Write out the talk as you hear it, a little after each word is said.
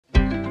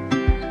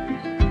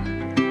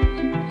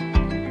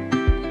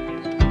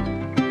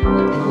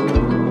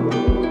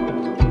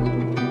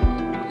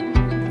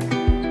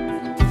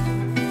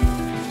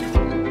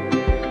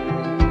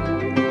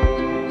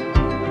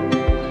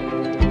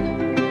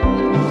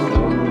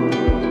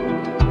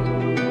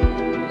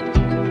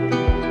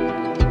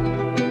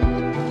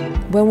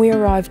When we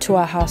arrived to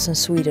our house in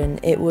Sweden,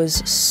 it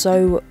was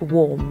so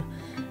warm.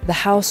 The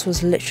house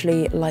was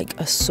literally like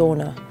a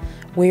sauna.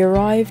 We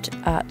arrived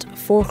at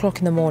 4 o'clock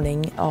in the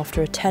morning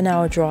after a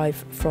 10-hour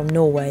drive from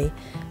Norway,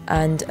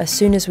 and as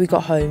soon as we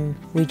got home,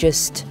 we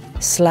just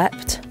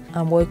slept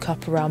and woke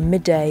up around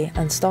midday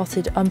and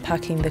started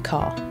unpacking the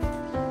car.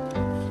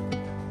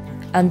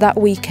 And that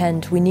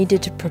weekend, we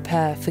needed to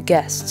prepare for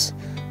guests,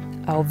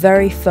 our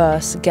very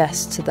first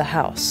guests to the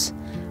house.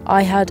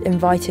 I had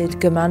invited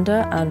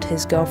Gamander and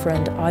his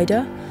girlfriend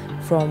Ida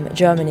from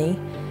Germany.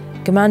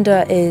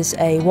 Gamander is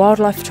a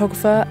wildlife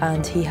photographer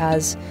and he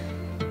has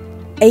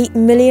 8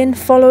 million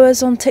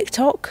followers on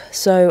TikTok,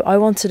 so I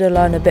wanted to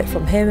learn a bit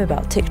from him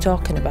about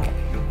TikTok and about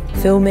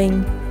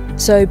filming.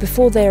 So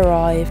before they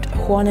arrived,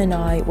 Juan and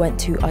I went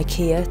to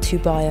IKEA to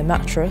buy a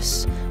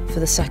mattress for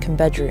the second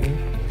bedroom,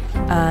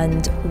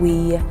 and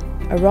we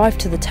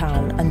arrived to the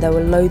town and there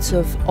were loads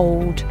of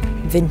old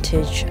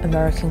vintage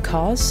American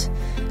cars.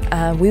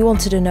 And we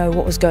wanted to know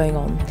what was going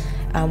on,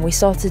 and we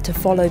started to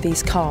follow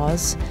these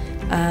cars,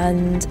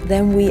 and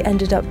then we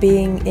ended up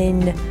being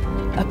in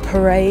a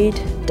parade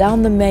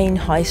down the main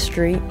high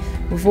street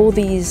with all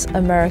these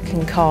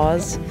American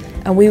cars,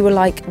 and we were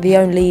like the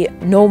only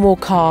normal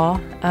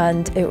car,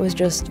 and it was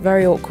just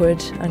very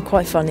awkward and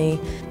quite funny.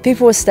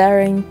 People were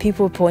staring,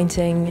 people were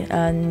pointing,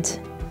 and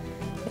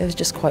it was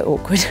just quite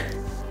awkward.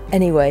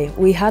 Anyway,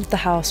 we had the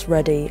house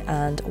ready,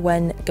 and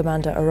when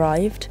Gamander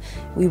arrived,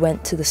 we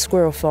went to the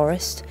squirrel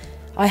forest.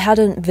 I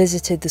hadn't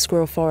visited the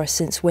squirrel forest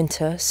since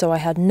winter, so I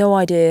had no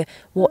idea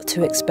what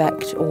to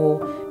expect or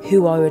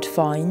who I would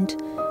find,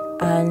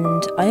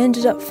 and I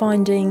ended up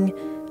finding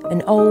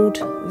an old,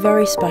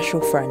 very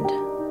special friend.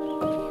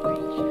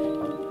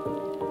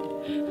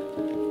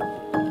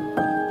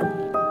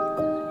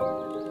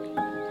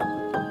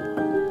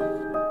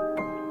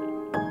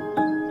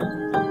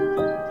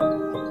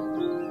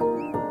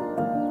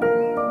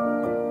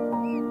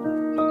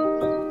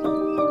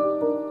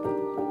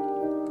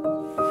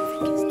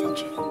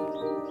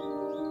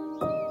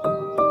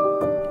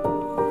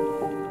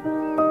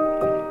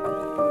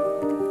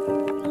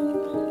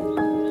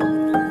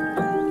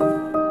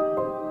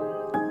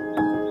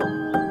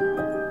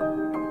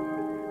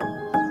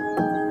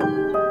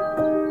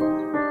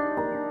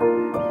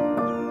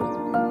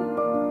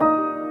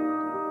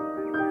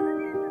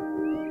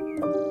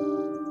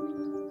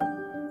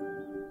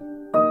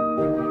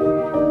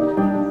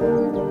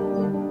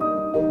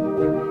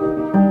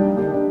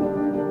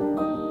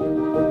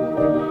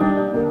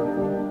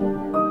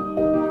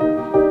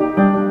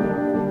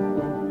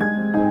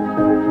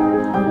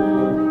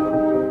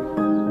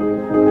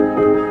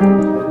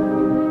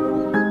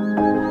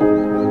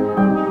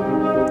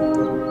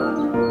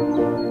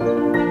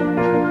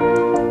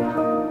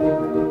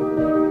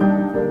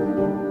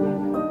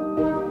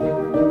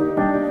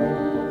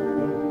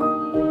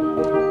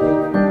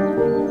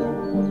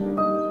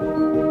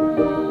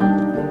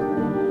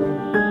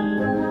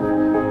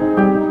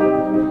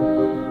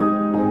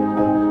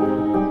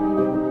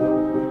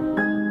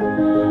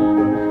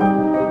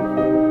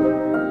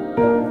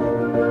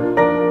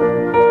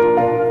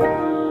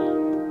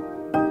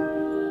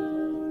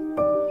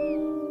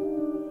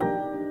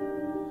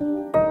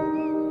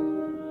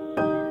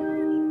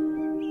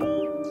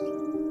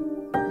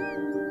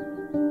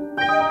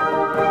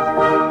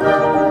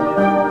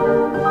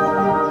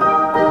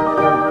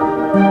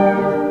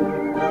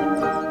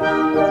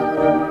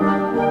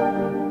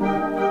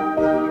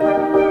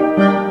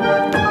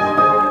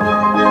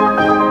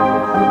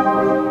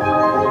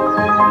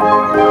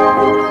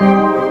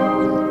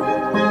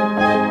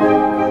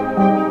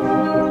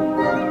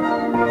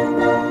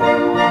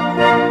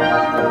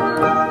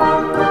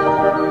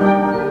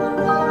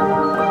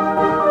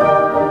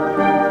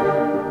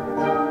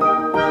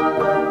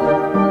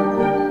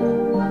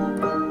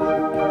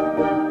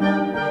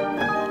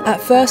 At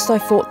first I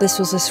thought this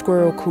was a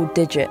squirrel called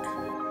Digit,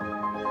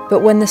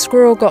 but when the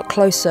squirrel got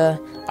closer,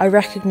 I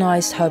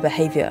recognised her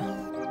behaviour,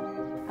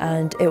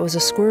 and it was a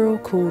squirrel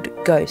called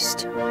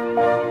Ghost.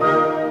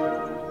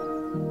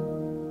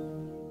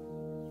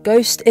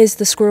 Ghost is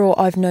the squirrel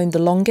I've known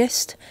the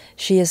longest.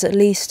 She is at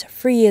least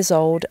 3 years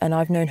old and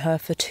I've known her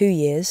for 2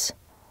 years.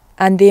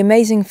 And the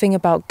amazing thing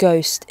about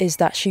Ghost is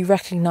that she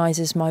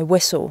recognises my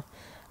whistle.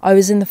 I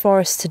was in the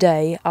forest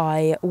today,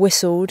 I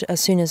whistled as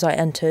soon as I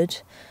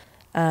entered,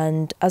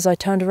 and as I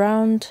turned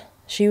around,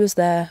 she was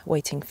there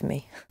waiting for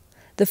me.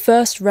 The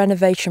first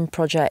renovation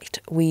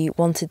project we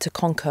wanted to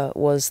conquer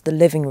was the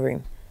living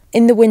room.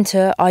 In the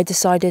winter, I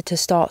decided to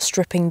start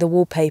stripping the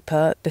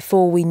wallpaper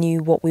before we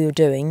knew what we were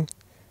doing.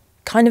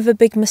 Kind of a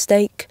big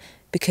mistake,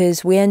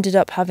 because we ended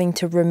up having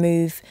to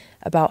remove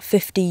about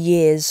 50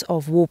 years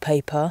of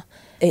wallpaper.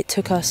 It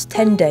took us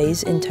 10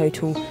 days in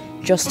total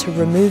just to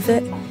remove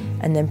it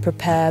and then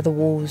prepare the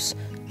walls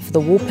for the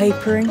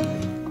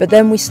wallpapering. But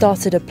then we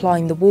started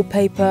applying the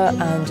wallpaper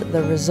and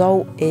the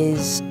result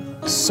is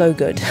so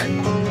good.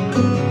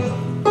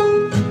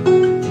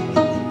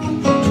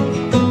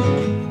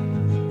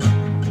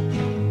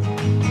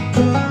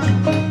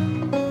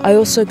 I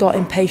also got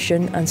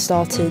impatient and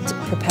started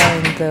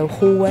preparing the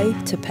hallway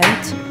to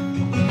paint.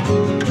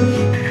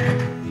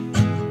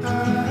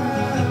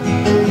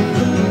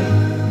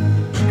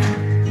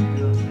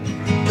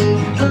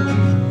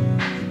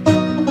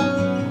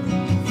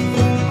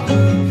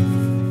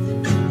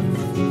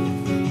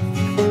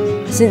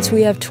 Since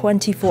we have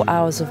 24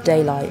 hours of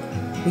daylight,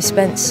 we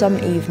spent some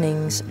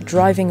evenings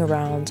driving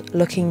around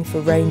looking for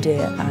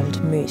reindeer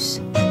and moose.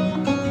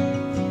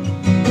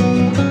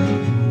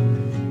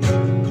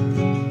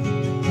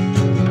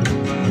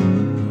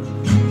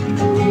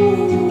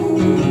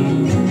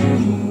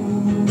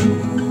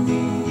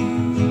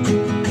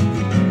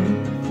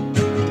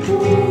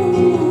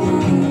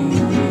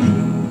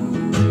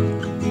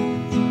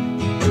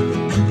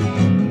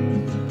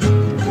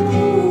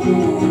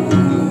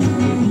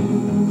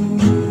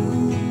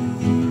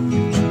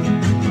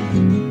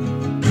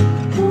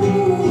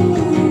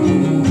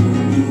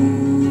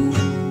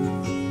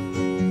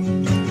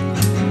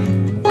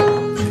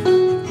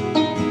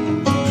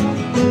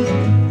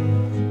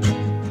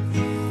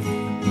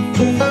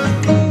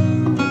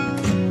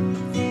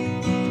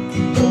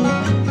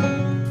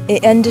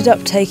 It ended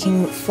up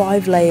taking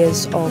 5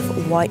 layers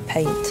of white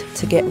paint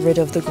to get rid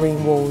of the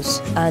green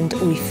walls, and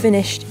we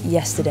finished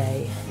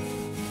yesterday.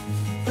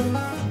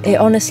 It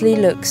honestly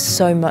looks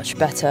so much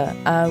better,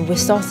 and we're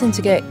starting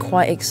to get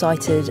quite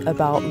excited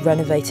about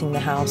renovating the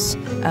house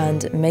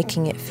and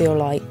making it feel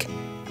like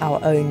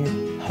our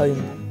own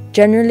home.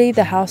 Generally,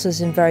 the house is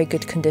in very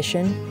good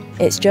condition.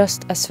 It's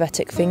just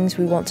aesthetic things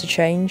we want to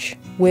change.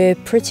 We're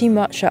pretty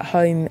much at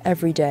home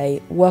every day,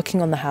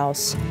 working on the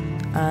house,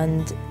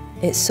 and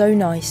it's so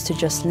nice to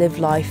just live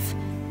life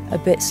a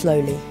bit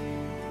slowly.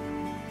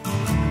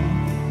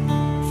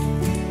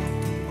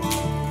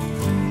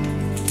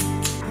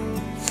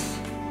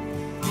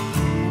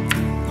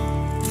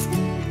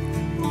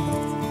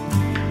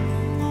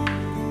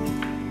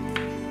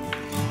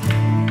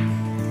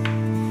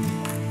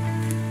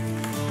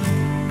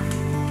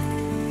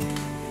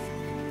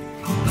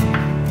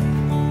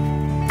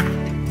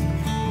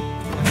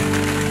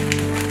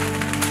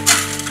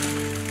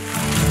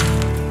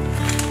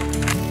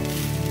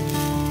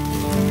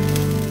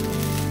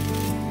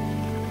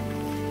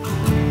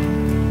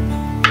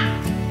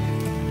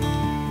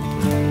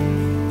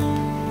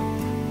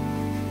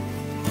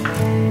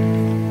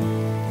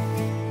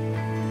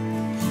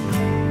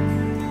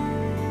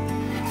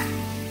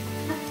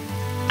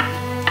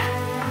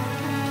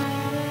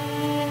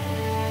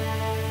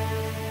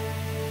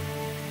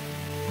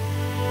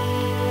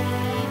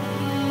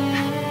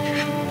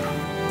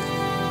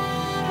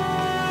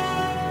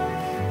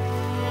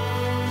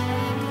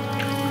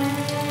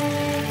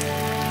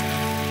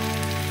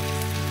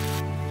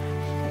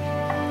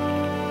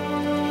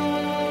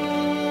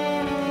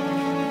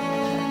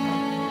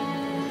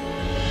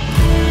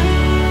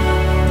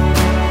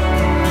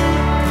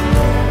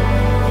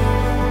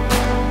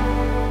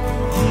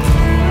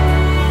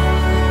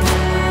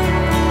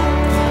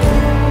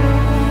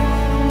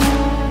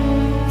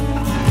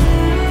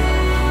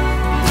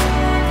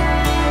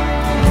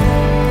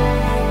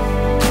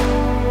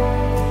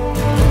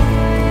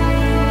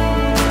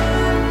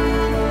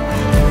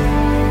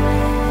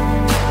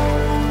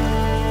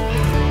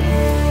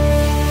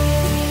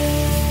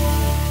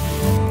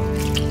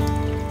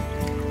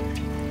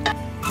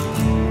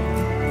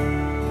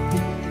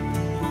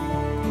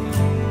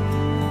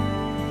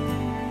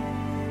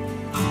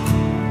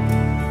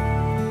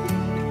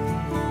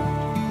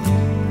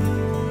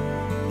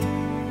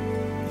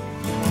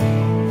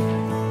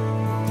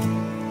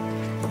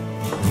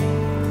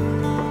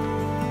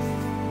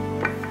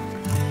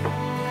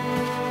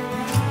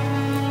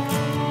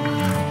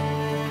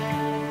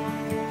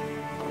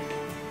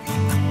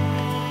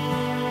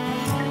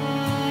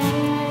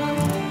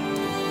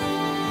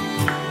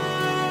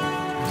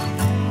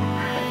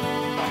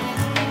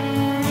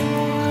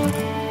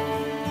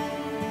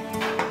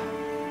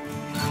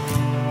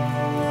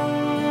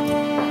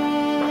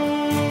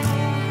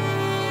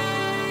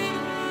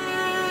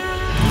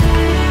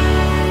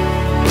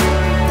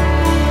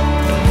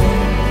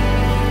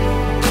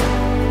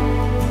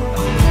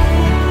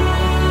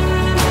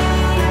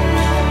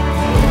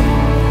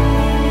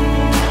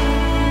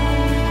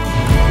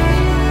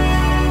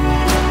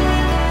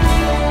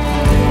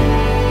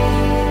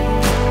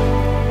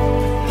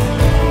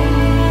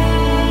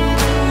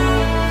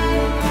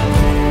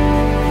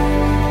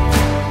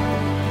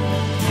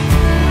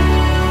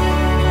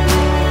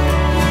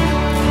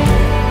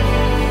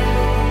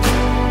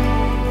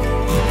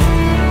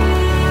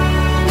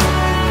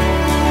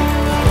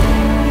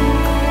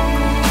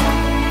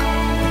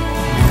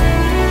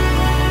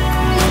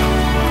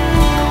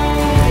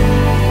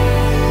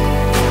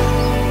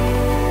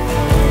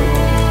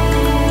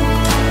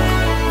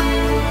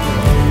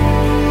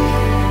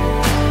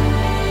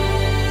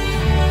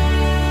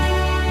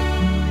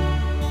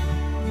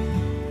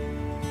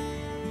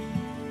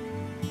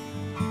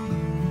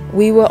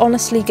 We were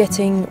honestly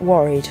getting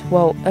worried.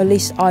 Well, at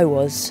least I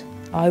was.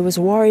 I was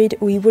worried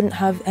we wouldn't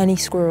have any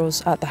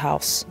squirrels at the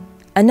house.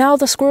 And now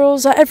the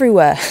squirrels are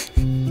everywhere.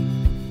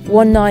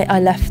 One night I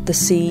left the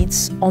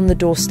seeds on the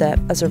doorstep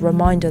as a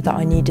reminder that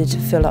I needed to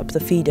fill up the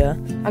feeder.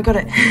 I got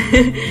it.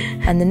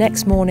 And the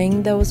next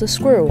morning there was a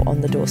squirrel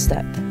on the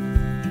doorstep.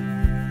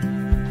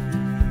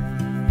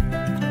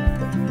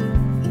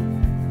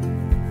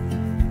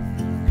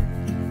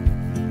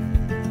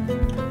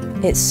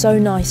 It's so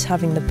nice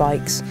having the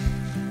bikes.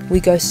 We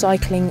go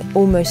cycling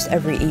almost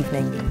every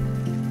evening.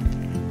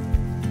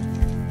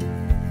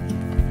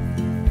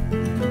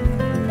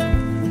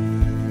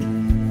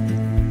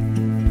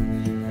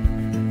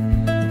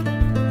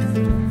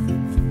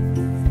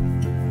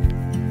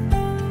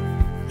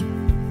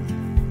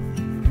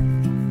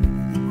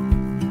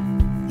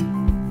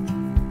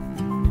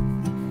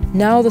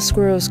 Now the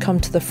squirrels come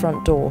to the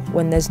front door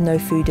when there's no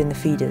food in the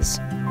feeders.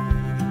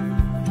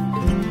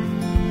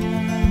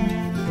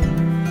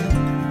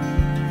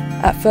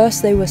 At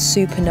first they were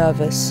super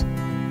nervous.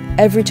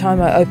 Every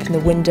time I opened the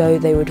window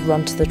they would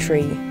run to the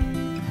tree.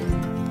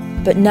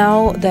 But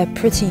now they're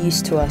pretty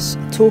used to us,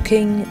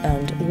 talking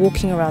and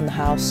walking around the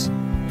house.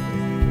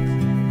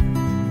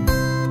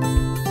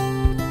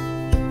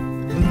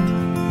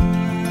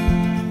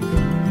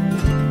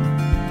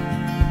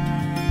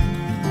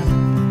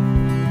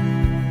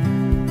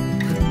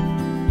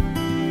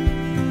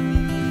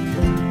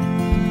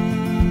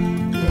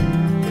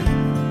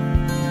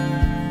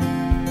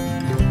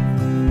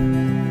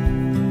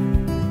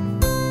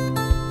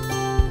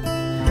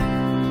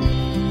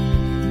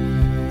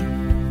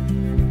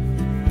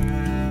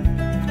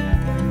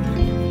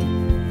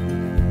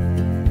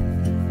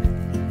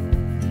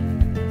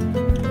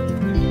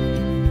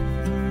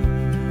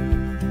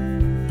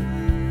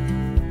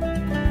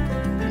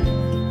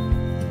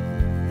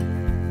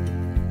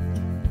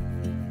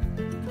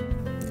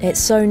 It's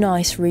so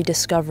nice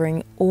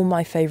rediscovering all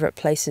my favourite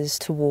places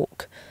to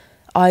walk.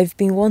 I've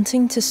been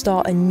wanting to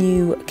start a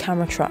new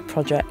camera trap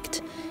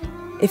project.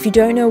 If you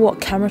don't know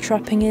what camera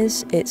trapping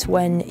is, it's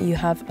when you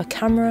have a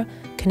camera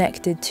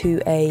connected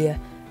to a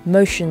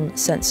motion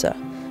sensor.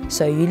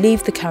 So you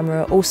leave the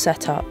camera all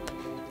set up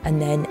and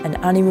then an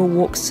animal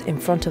walks in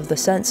front of the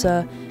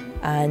sensor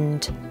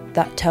and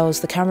that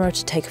tells the camera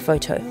to take a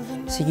photo.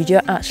 So you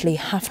don't actually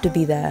have to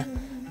be there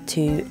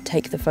to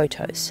take the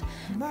photos.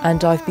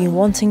 And I've been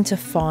wanting to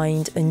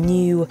find a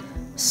new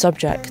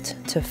subject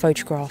to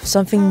photograph,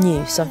 something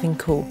new, something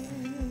cool.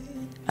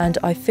 And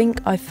I think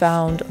I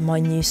found my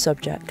new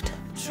subject.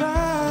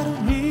 Try to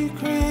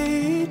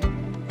recreate,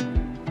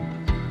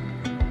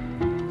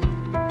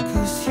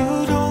 'cause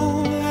you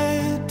don't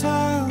let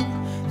down.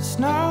 It's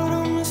not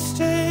a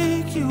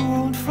mistake you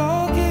won't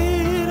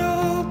forget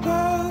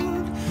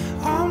about.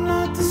 I'm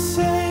not the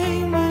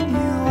same when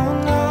you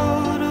are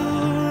not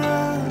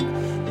around.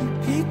 You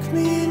pick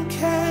me and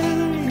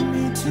carry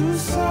me to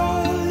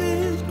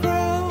solid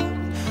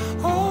ground.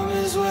 Home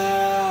is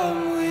where I'm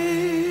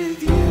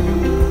with you.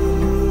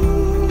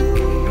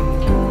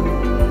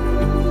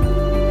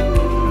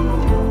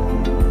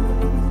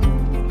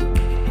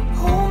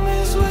 Home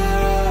is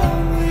where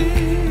I'm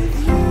with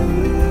you.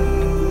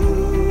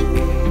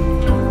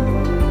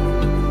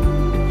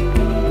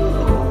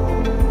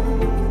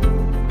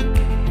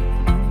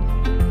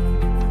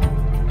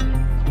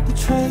 The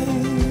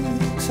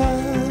tracks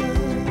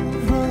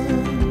I've run,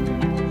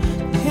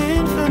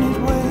 infinite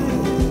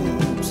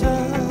webs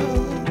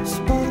I've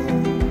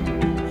spun,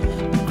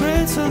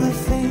 regrets are the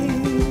things